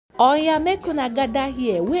Oya, make una gather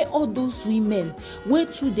here where all those women where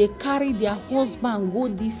too they carry their husband go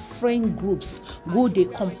different groups, go they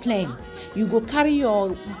complain. You go carry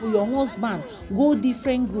your husband go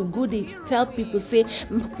different group, go they tell people say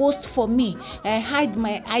post for me, hide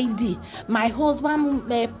my ID. My husband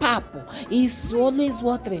pap is always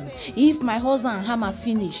watering. If my husband hammer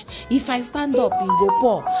finish, if I stand up he go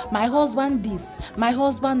pour. My husband this, my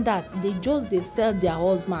husband that. They sell their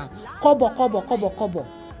husband. Kobo.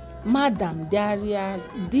 Madam, there are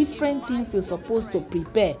different things you're supposed to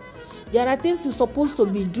prepare. There are things you're supposed to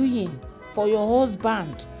be doing for your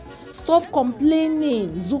husband. Stop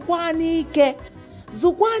complaining. Zukwanike,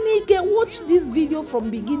 watch this video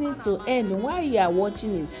from beginning to end. While you are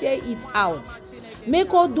watching it, share it out.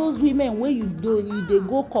 Make all those women where they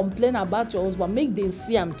go complain about your husband, make them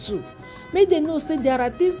see them too. Make them know say there are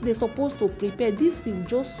things they supposed to prepare. This is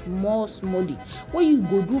just small what you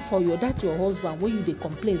go do for your husband when you they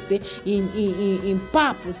complain say in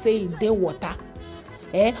pap say they water,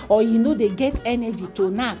 or they get energy to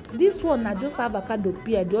knack. This one na just avocado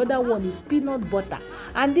pear, the other one is peanut butter,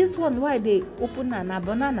 and this one why they open a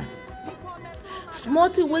banana. Small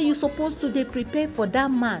thing where you supposed to they prepare for that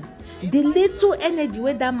man. The little energy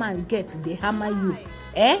where that man gets, they hammer you.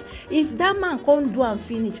 If that man can't do and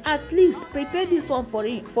finish, at least prepare this one for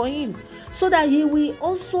him so that he will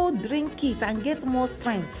also drink it and get more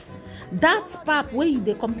strength. That's pap where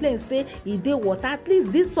they complain say he dey water, at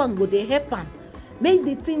least this one go dey help him. Make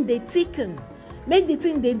the thing they thicken, make the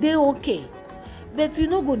thing they dey okay. But you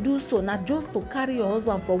no go do so not just to carry your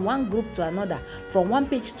husband from one group to another, from one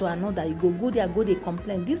page to another. You go there, go they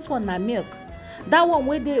complain. This one na milk. That one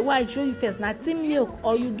where I show you first, na tin milk,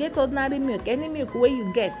 or you get ordinary milk, any milk where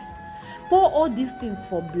you get. Pour all these things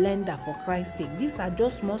for blender, for Christ's sake. These are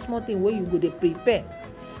just small things where you go to prepare.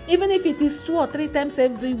 Even if it is 2 or 3 times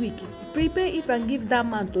every week, prepare it and give that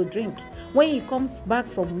man to drink when he comes back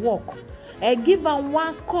from work. Give him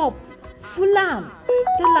 1 cup, full am.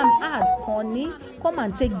 Tell him, honey, come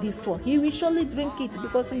and take this one. He will surely drink it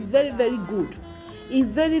because it's very good.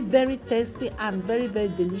 It's very tasty and very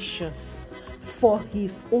delicious for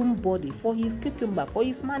his own body, for his cucumber, for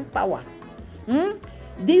his manpower.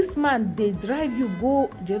 This man, they drive you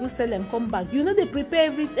go Jerusalem, come back. You know they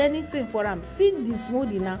prepare anything for him. See this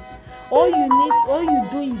smoothie now. All you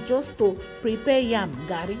do is just to prepare yam,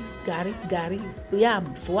 gari,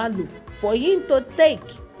 yam, swallow for him to take.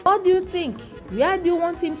 What do you think? Where do you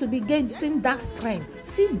want him to be getting that strength?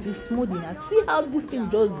 See this smoothie now. See how this thing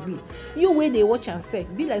just be. You where they watch and say,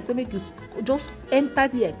 be like say make you just enter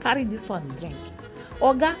there, carry this one, drink.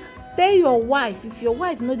 Oga, tell your wife, if your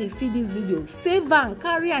wife know they see this video, save and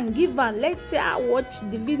carry and give and let's say I watch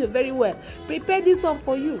the video very well. Prepare this one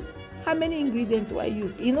for you. How many ingredients will I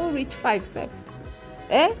use? You know, reach 5 self.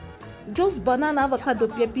 Just banana, avocado,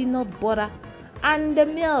 peanut butter, and the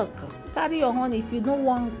milk. Carry your honey. If you don't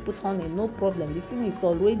want to put honey, no problem. The thing is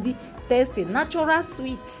already tasty, natural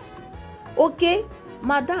sweets. Okay,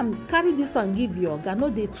 madam, carry this one, give your oga. No,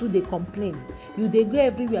 they too they complain. You they go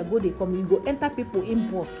everywhere, go they come. You go enter people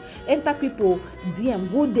inbox, enter people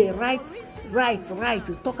DM, go they write.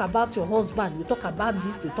 You talk about your husband, you talk about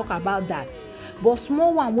this, you talk about that. But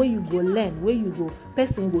small one where you go learn, where you go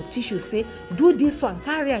person go teach you say do this one,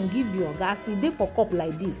 carry and give your oga. See they for cup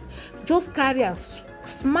like this, just carry and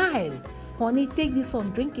smile. Honey, take this one,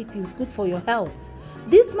 drink it, is good for your health.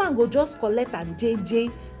 This man go just collect and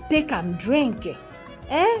JJ take and drink.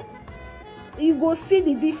 You go see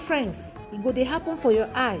the difference. It go they happen for your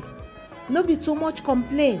eye. No be too much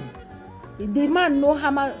complain. The man know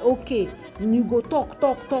hammer okay. You go talk.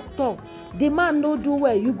 The man no do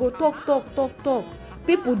well. You go talk.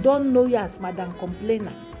 People don't know you as madam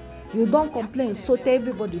complainer. You don't complain so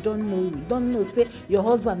everybody don't know you. Don't know say your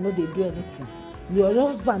husband no they do anything. Your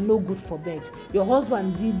husband no good for bed. Your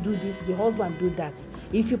husband did do this, the husband do that.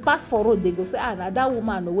 If you pass for road, they go say, now that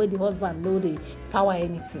woman know where the husband know they power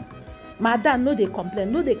anything. Madam, no they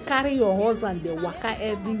complain, no they carry your husband, they waka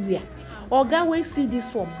everywhere. Oga wey see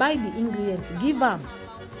this one, buy the ingredients, give am.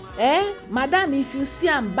 Madam, if you see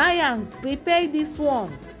am, buy am, prepare this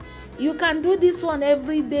one. You can do this one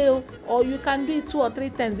every day, or you can do it 2 or 3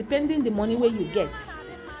 times, depending the money where you get.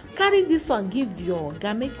 Carry this one, give your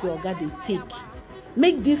oga, make your oga they take.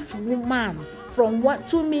 Make this woman from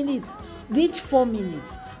 2 minutes reach 4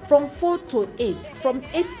 minutes, from 4 to 8, from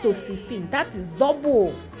 8 to 16. That is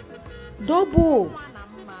double.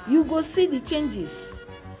 You go see the changes.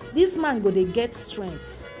 This man go they get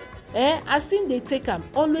strength. As soon they take him,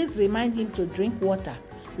 always remind him to drink water,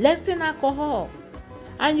 lessen alcohol,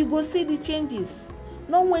 and you go see the changes.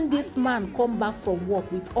 Not when this man come back from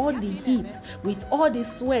work with all the heat, with all the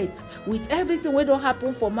sweat, with everything wey don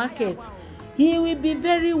happen for market. He will be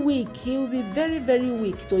very weak. He will be very, very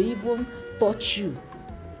weak to even touch you.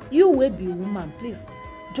 You wey be woman, please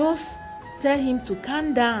just tell him to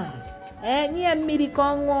calm down. Near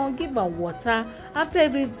miriko, give am water. After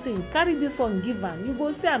everything, carry this one, give am. You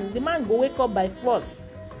go see am, the man go wake up by force.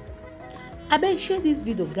 Abeg share this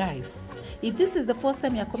video, guys. If this is the first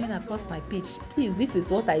time you are coming across my page, please, this is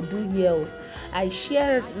what I do here. I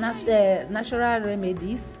share natural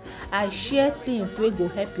remedies. I share things wey go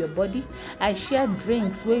help your body. I share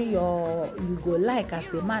drinks wey you go like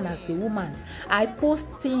as a man, as a woman. I post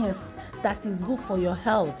things that is good for your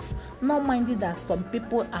health. Not minding that some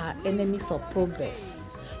people are enemies of progress.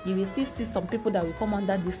 You will still see some people that will come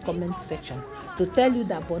under this comment section to tell you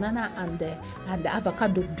that banana and the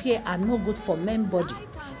avocado beer are no good for men's body.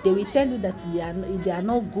 They will tell you that they are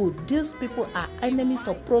not good. These people are enemies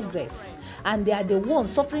of progress, and they are the ones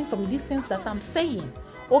suffering from these things that I'm saying.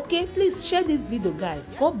 Okay, please share this video,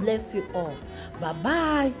 guys. God bless you all. Bye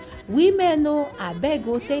bye. Women,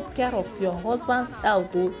 abeg, take care of your husband's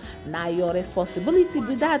health. Now your responsibility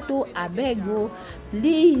be that. Abeg,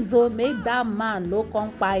 please, make that man no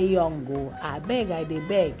come by young. Abeg, I dey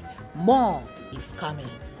beg. More is coming.